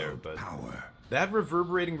healer there, but... That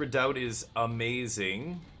Reverberating Redoubt is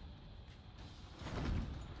amazing.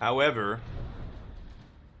 However...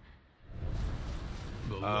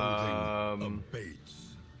 I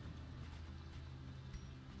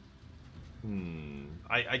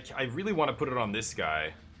really want to put it on this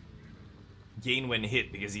guy. Gain when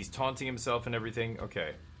hit, because he's taunting himself and everything.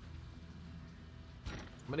 Okay.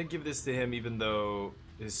 I'm gonna give this to him even though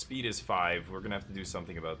his speed is 5. We're gonna have to do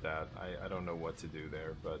something about that. I don't know what to do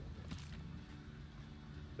there, but...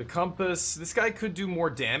 The compass... This guy could do more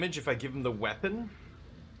damage if I give him the weapon.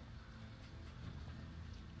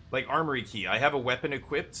 Like Armory Key. I have a weapon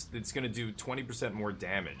equipped that's gonna do 20% more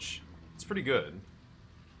damage. It's pretty good.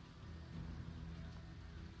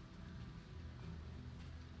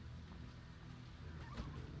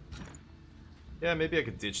 Yeah, maybe I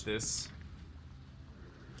could ditch this.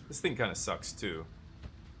 This thing kind of sucks, too.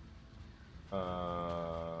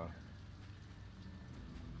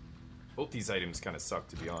 Both these items kind of suck,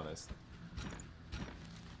 to be honest.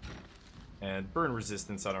 And burn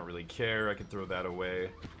resistance, I don't really care. I could throw that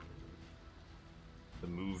away. The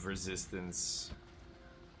move resistance.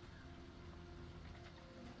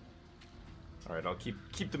 Alright, I'll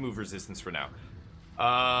keep the move resistance for now.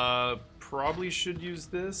 Probably should use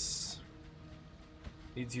this.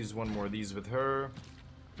 Need to use one more of these with her.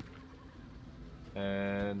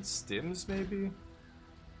 And stims, maybe?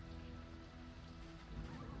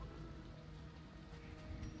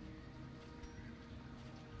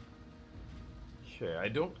 Okay, I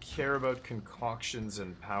don't care about concoctions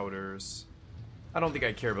and powders. I don't think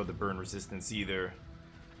I care about the burn resistance either.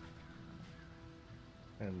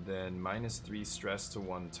 And then -3 stress to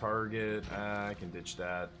one target. I can ditch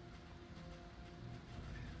that.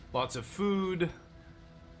 Lots of food.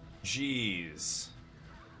 Jeez.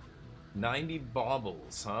 90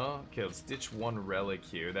 baubles, huh? Okay, let's ditch one relic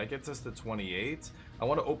here. That gets us to 28. I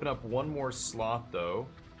want to open up one more slot, though.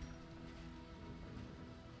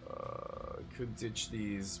 Could ditch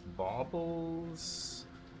these baubles.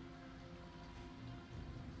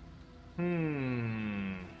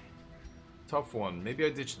 Tough one. Maybe I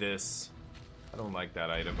ditch this. I don't like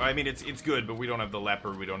that item. I mean, it's good, but we don't have the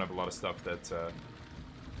leper. We don't have a lot of stuff that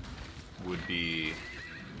would be...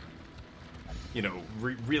 you know,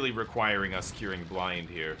 really requiring us curing blind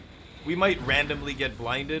here. We might randomly get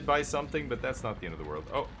blinded by something, but that's not the end of the world.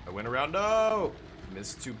 Oh, I went around. No!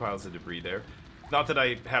 Missed 2 piles of debris there. Not that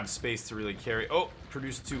I have space to really carry. Oh,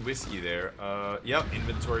 produced 2 whiskey there. Yep,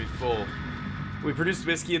 inventory full. We produced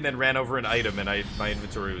whiskey and then ran over an item, and my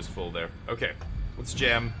inventory was full there. Okay, let's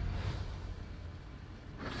jam.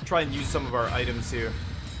 Try and use some of our items here.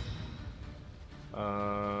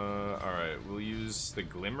 Alright, we'll use the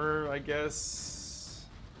Glimmer, I guess.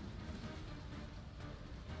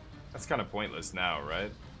 That's kind of pointless now,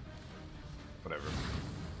 right? Whatever.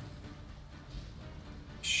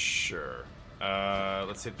 Sure.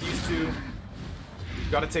 Let's hit these 2.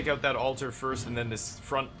 We've got to take out that altar first, and then this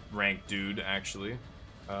front rank dude, actually.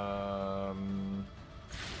 Yeah,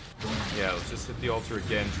 let's just hit the altar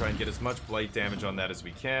again, try and get as much blight damage on that as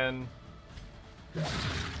we can.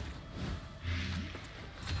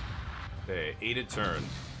 Okay, 8 a turn.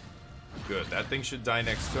 Good, that thing should die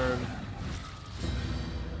next turn.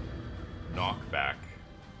 Knockback.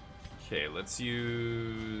 Okay, let's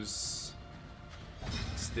use...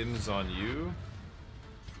 stims on you.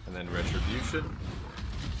 And then Retribution.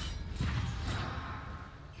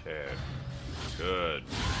 Okay. Good.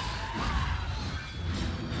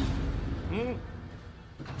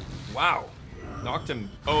 Wow. Knocked him.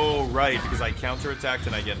 Oh, right, because I counterattacked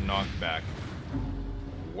and I get knocked back.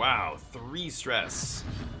 Wow, 3 stress.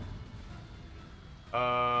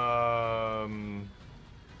 Right.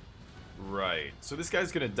 So this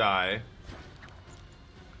guy's gonna die.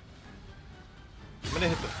 I'm gonna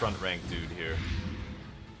hit the front rank dude here.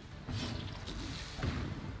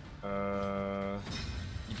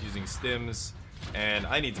 Keep using stims. And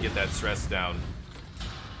I need to get that stress down.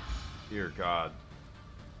 Dear God.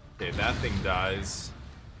 Okay, that thing dies.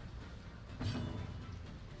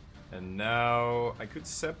 And now I could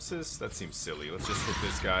sepsis. That seems silly. Let's just hit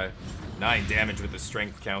this guy. 9 damage with the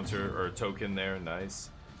strength counter or token there. Nice.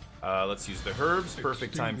 Let's use the herbs.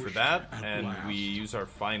 Perfect time for that. And we use our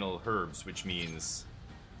final herbs, which means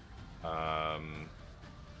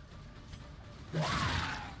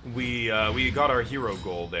we got our hero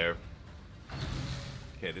goal there.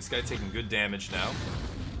 Okay, this guy taking good damage now.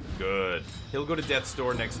 Good. He'll go to Death's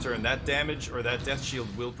Door next turn. That damage or that Death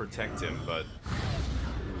Shield will protect him, but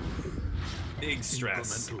big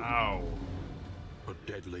stress. Ow. But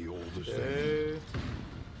deadly all the same. Okay.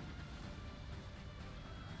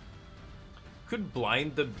 Could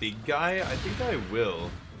blind the big guy? I think I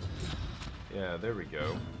will. Yeah, there we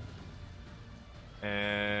go.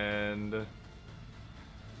 And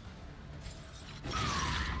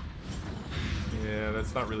yeah,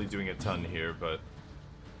 that's not really doing a ton here, but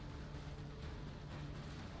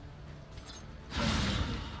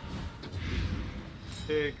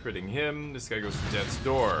okay, critting him. This guy goes to Death's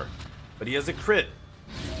Door, but he has a crit.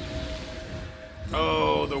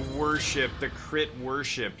 Oh, the worship, the crit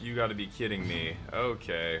worship. You gotta be kidding me.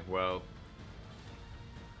 Okay, well.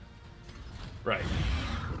 Right.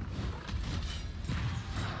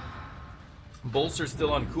 Bolster's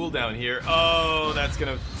still on cooldown here. Oh, that's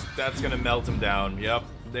gonna melt him down. Yep,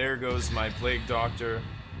 there goes my Plague Doctor.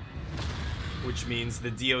 Which means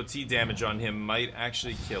the DOT damage on him might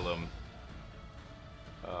actually kill him.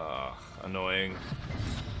 Annoying.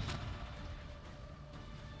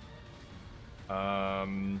 I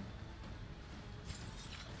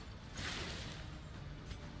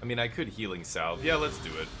mean, I could healing salve. Yeah, let's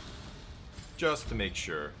do it. Just to make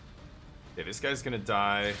sure. Okay, this guy's gonna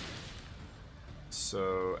die.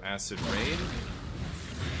 So, Acid Rain.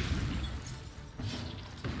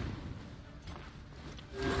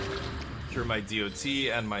 Cure my DOT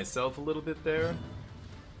and myself a little bit there.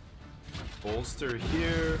 Bolster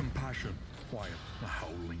here. Compassion, quiet, the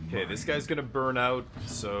howling. Okay, this guy's gonna burn out,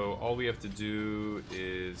 so all we have to do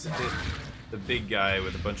is hit the big guy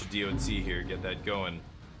with a bunch of DOT here, get that going.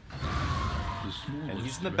 And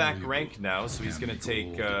he's in the back rank now, so he's gonna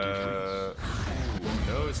take, no,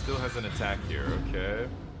 it still has an attack here, okay.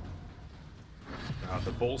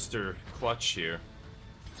 The bolster clutch here.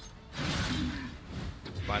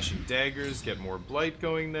 Flashing daggers, get more blight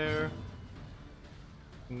going there.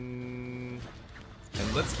 And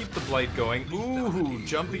let's keep the blight going. Ooh,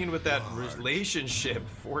 jumping in with that relationship,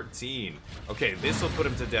 14. Okay, this will put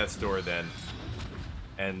him to Death's Door then.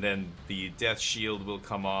 And then the Death Shield will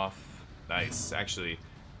come off. Nice, actually.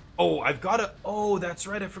 Oh, I've got to... Oh, that's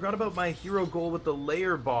right, I forgot about my hero goal with the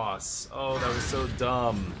layer boss. Oh, that was so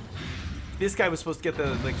dumb. This guy was supposed to get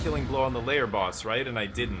the killing blow on the layer boss, right? And I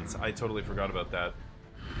didn't. I totally forgot about that.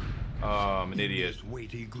 I'm an idiot.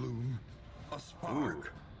 Weighty gloom, a spark. Ooh.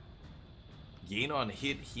 Gain on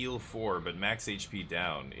hit, heal 4, but max HP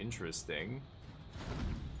down. Interesting.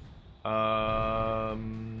 The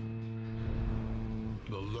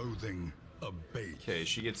loathing abates. Okay,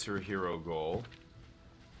 she gets her hero goal.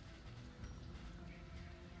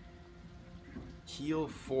 Heal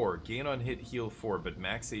 4. Gain on hit, heal 4, but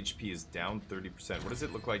max HP is down 30%. What does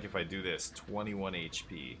it look like if I do this? 21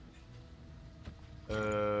 HP.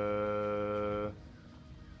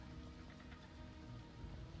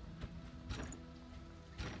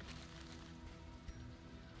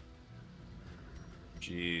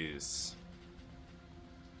 Jeez.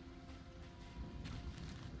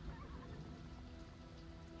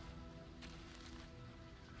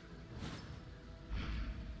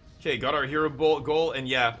 Okay, got our hero goal, and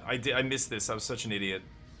yeah, I missed this. I was such an idiot.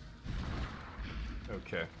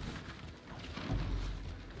 Okay.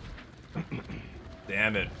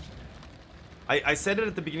 Damn it. I said it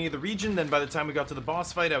at the beginning of the region, then by the time we got to the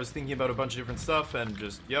boss fight, I was thinking about a bunch of different stuff, and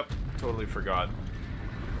just, yep, totally forgot.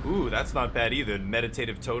 Ooh, that's not bad either.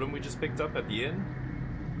 Meditative totem we just picked up at the inn.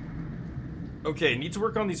 Okay, need to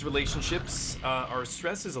work on these relationships. Our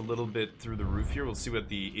stress is a little bit through the roof here. We'll see what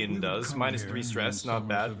the inn does. -3 stress, not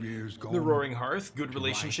bad. The Roaring Hearth, good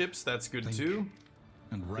relationships, that's good too.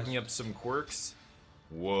 Picking up some quirks.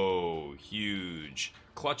 Whoa, huge.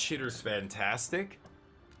 Clutch hitter's fantastic,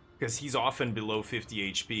 because he's often below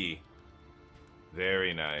 50 HP.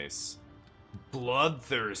 Very nice.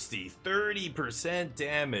 Bloodthirsty, 30%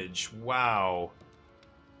 damage. Wow.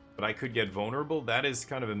 But I could get vulnerable? That is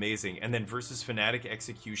kind of amazing. And then versus Fanatic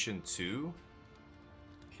Execution 2?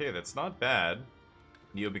 Okay, that's not bad.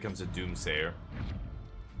 Neo becomes a Doomsayer.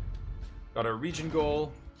 Got our region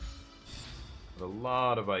goal. Got a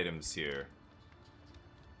lot of items here.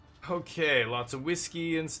 Okay, lots of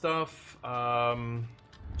whiskey and stuff.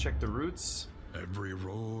 Check the routes. Every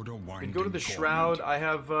road a winding We go to the Shroud. I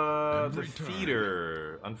have the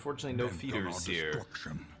feeder. Unfortunately, no feeders here.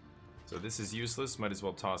 So this is useless. Might as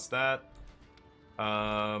well toss that.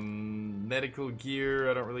 Medical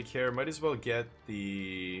gear. I don't really care. Might as well get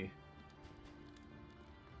the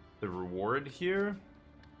reward here.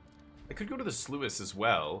 I could go to the Sluice as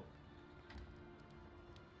well.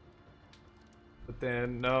 But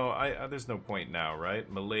then, no, there's no point now,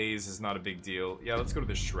 right? Malaise is not a big deal. Yeah, let's go to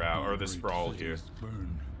the Shroud, or the Sprawl here.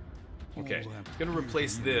 Okay, gonna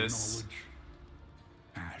replace this.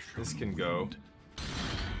 This can go.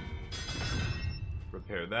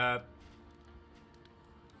 Repair that.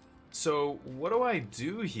 So, what do I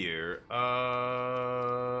do here?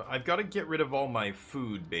 I've got to get rid of all my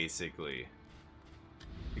food, basically.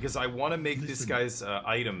 Because I want to make this guy's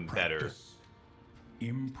item better.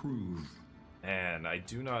 Improve. And I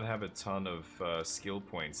do not have a ton of skill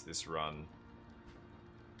points this run.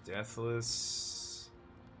 Deathless.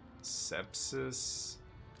 Sepsis.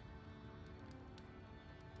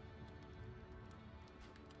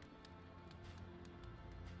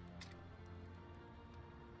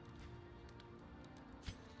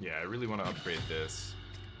 Yeah, I really want to upgrade this.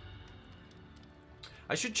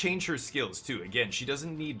 I should change her skills too. Again, she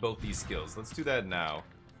doesn't need both these skills. Let's do that now.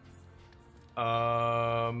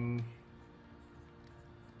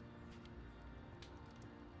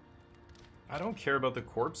 I don't care about the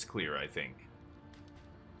corpse clear, I think.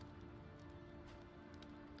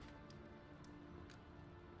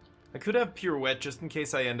 I could have pirouette just in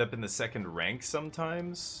case I end up in the second rank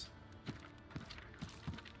sometimes.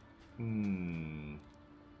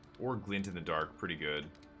 Or glint in the dark, pretty good.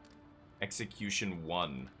 Execution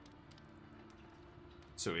 1.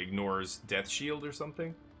 So ignores death shield or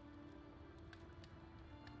something?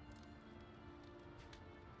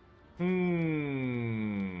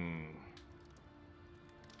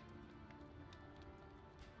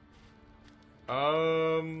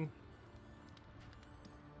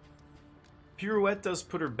 Pirouette does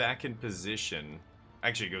put her back in position.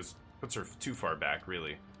 Actually, puts her too far back,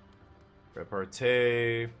 really.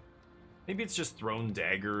 Repartee. Maybe it's just thrown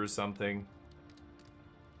dagger or something.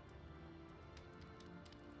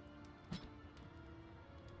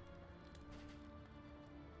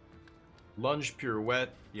 Lunge, pirouette.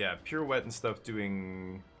 Yeah, pirouette and stuff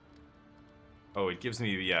doing... Oh, it gives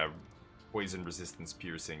me, yeah, poison resistance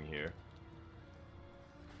piercing here.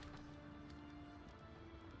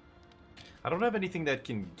 I don't have anything that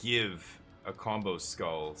can give a combo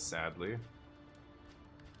skull, sadly.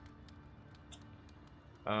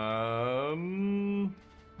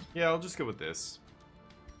 Yeah, I'll just go with this.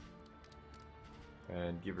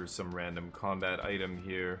 And give her some random combat item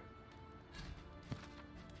here.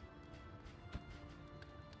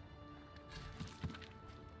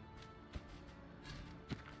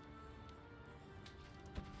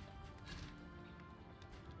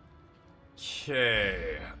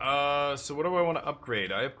 Okay, so what do I want to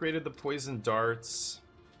upgrade? I upgraded the poison darts.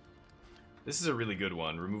 This is a really good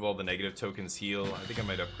one. Remove all the negative tokens, heal. I think I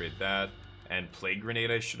might upgrade that. And plague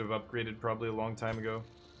grenade I should have upgraded probably a long time ago.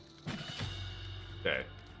 Okay.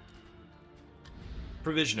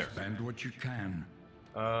 Provisioner. Spend what you can.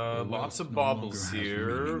 Lots of baubles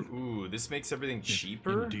here. Ooh, this makes everything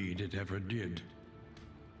cheaper? Indeed it ever did.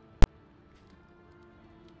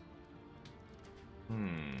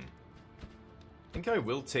 I think I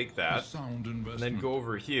will take that, and then go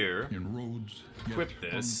over here, in roads equip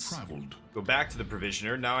this, untraveled. go back to the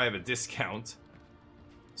Provisioner. Now I have a discount.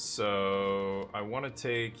 So I want to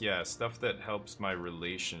take, yeah, stuff that helps my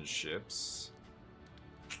relationships.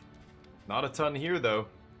 Not a ton here, though.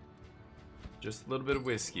 Just a little bit of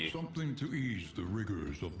whiskey. Something to ease the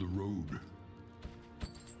rigors of the road.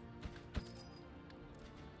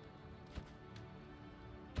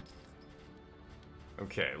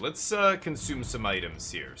 Okay, let's consume some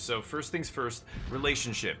items here. So first things first,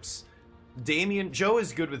 relationships. Joe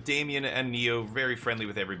is good with Damien and Neo, very friendly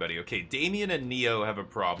with everybody. Okay, Damien and Neo have a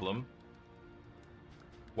problem.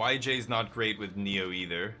 YJ's not great with Neo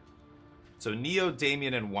either. So Neo,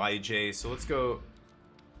 Damien, and YJ. So let's go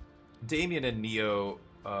Damien and Neo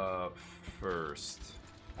first.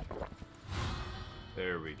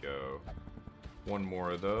 There we go. One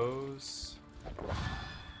more of those. What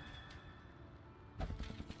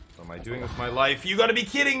am I doing with my life? You gotta be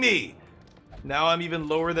kidding me! Now I'm even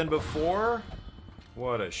lower than before?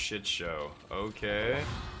 What a shit show. Okay.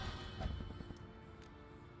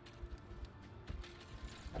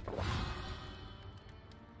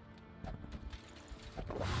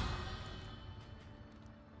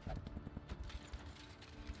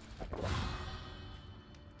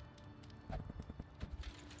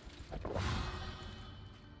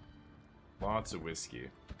 Lots of whiskey.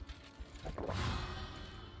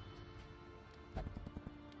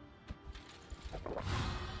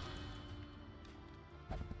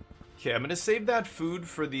 Okay, I'm gonna save that food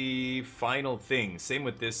for the final thing. Same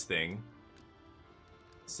with this thing.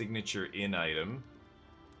 Signature in item.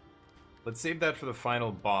 Let's save that for the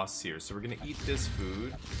final boss here. So we're gonna eat this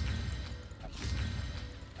food,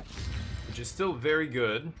 which is still very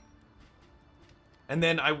good. And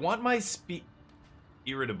then I want my speed...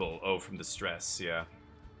 Irritable. Oh, from the stress, yeah.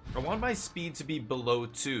 I want my speed to be below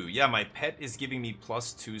 2. Yeah, my pet is giving me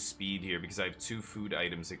 +2 speed here because I have 2 food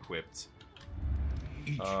items equipped.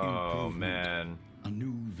 Each Oh, improvement, man. a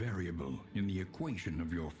new variable in the equation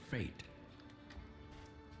of your fate.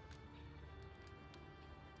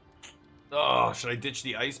 Oh, should I ditch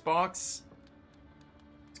the icebox?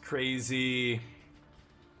 It's crazy.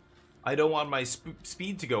 I don't want my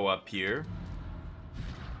speed to go up here.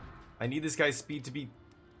 I need this guy's speed to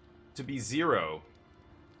be 0.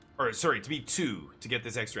 Or, sorry, to be 2 to get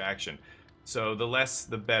this extra action. So, the less,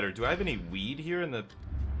 the better. Do I have any weed here in the...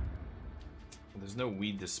 There's no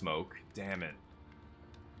weed to smoke. Damn it.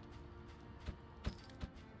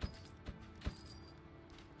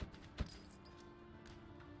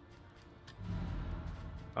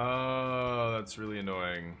 Oh, that's really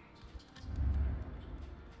annoying.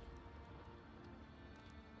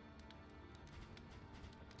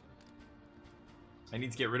 I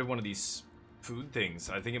need to get rid of one of these food things.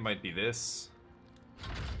 I think it might be this.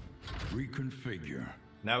 Reconfigure.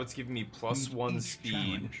 Now it's giving me +1 Each speed,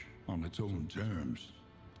 challenge on its own terms.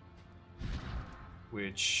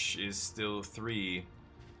 which is still 3.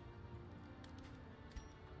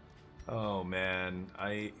 Oh man,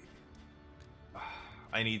 I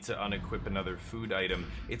need to unequip another food item.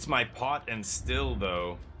 It's my pot and still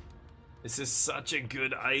though. This is such a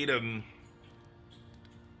good item.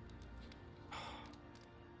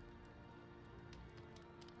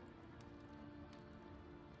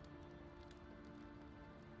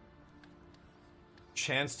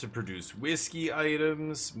 Chance to produce whiskey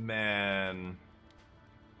items, man.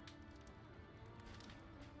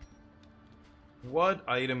 What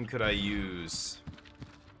item could I use?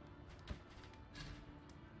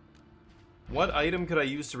 What item could I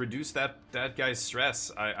use to reduce that guy's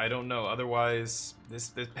stress? I don't know. Otherwise,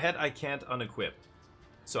 this pet I can't unequip.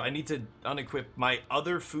 So I need to unequip my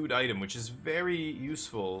other food item, which is very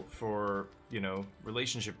useful for, you know,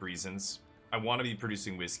 relationship reasons. I want to be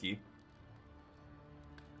producing whiskey.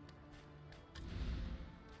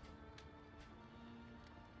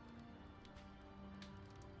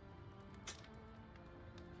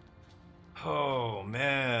 Oh,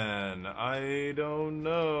 man. I don't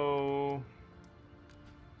know.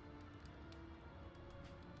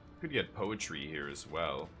 Could get poetry here as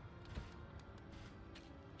well.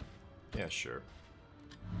 Yeah, sure.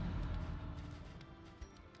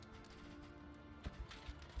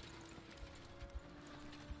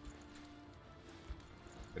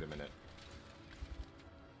 Wait a minute.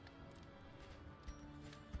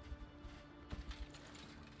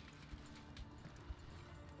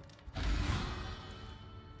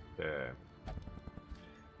 Okay.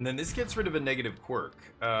 And then this gets rid of a negative quirk.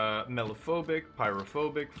 Mellophobic,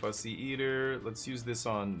 pyrophobic, fussy eater. Let's use this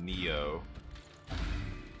on Neo.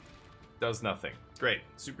 Does nothing. Great.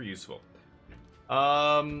 Super useful.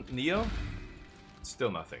 Neo?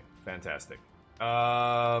 Still nothing. Fantastic.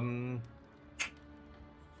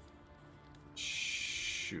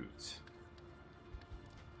 Shoot.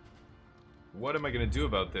 What am I gonna do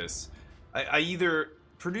about this? I either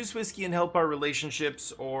produce whiskey and help our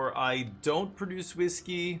relationships, or I don't produce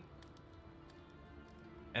whiskey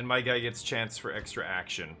and my guy gets chance for extra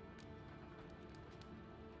action.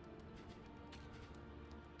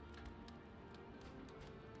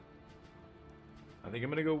 I think I'm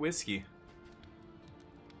gonna go whiskey.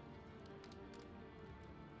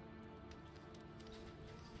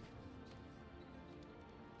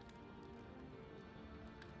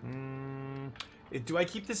 Do I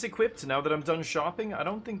keep this equipped now that I'm done shopping? I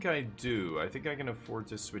don't think I do. I think I can afford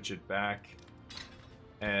to switch it back.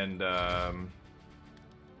 And,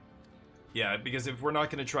 Yeah, because if we're not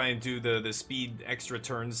going to try and do the speed extra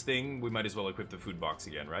turns thing, we might as well equip the food box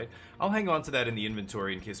again, right? I'll hang on to that in the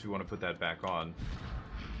inventory in case we want to put that back on.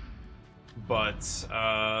 But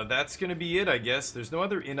that's going to be it, I guess. There's no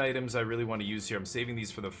other in items I really want to use here. I'm saving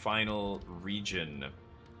these for the final region.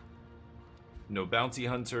 No bounty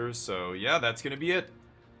hunter, so yeah, that's going to be it.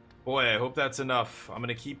 Boy, I hope that's enough. I'm going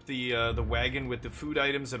to keep the wagon with the food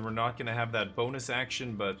items, and we're not going to have that bonus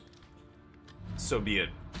action, but so be it.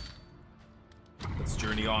 Let's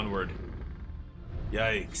journey onward.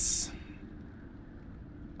 Yikes.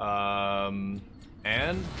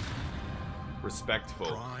 And respectful.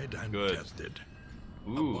 Tried and Good. tested.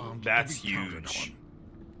 Ooh, that's huge.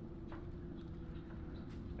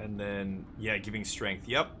 And then, yeah, giving strength.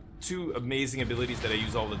 Yep, 2 amazing abilities that I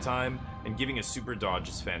use all the time, and giving a super dodge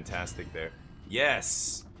is fantastic there.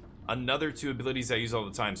 Yes, another 2 abilities I use all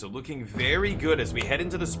the time. So looking very good as we head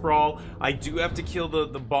into the sprawl. I do have to kill the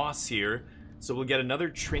boss here. So we'll get another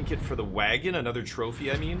trinket for the wagon, another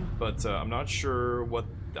trophy, I mean. But I'm not sure what...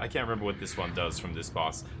 I can't remember what this one does from this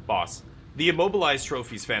boss. The immobilized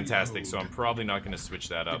trophy is fantastic, so I'm probably not going to switch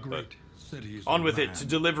that up. But on with it, to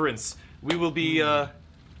Deliverance. We will be... and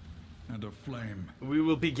a flame. We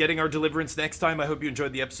will be getting our Deliverance next time. I hope you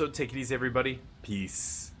enjoyed the episode. Take it easy, everybody.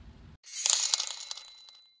 Peace.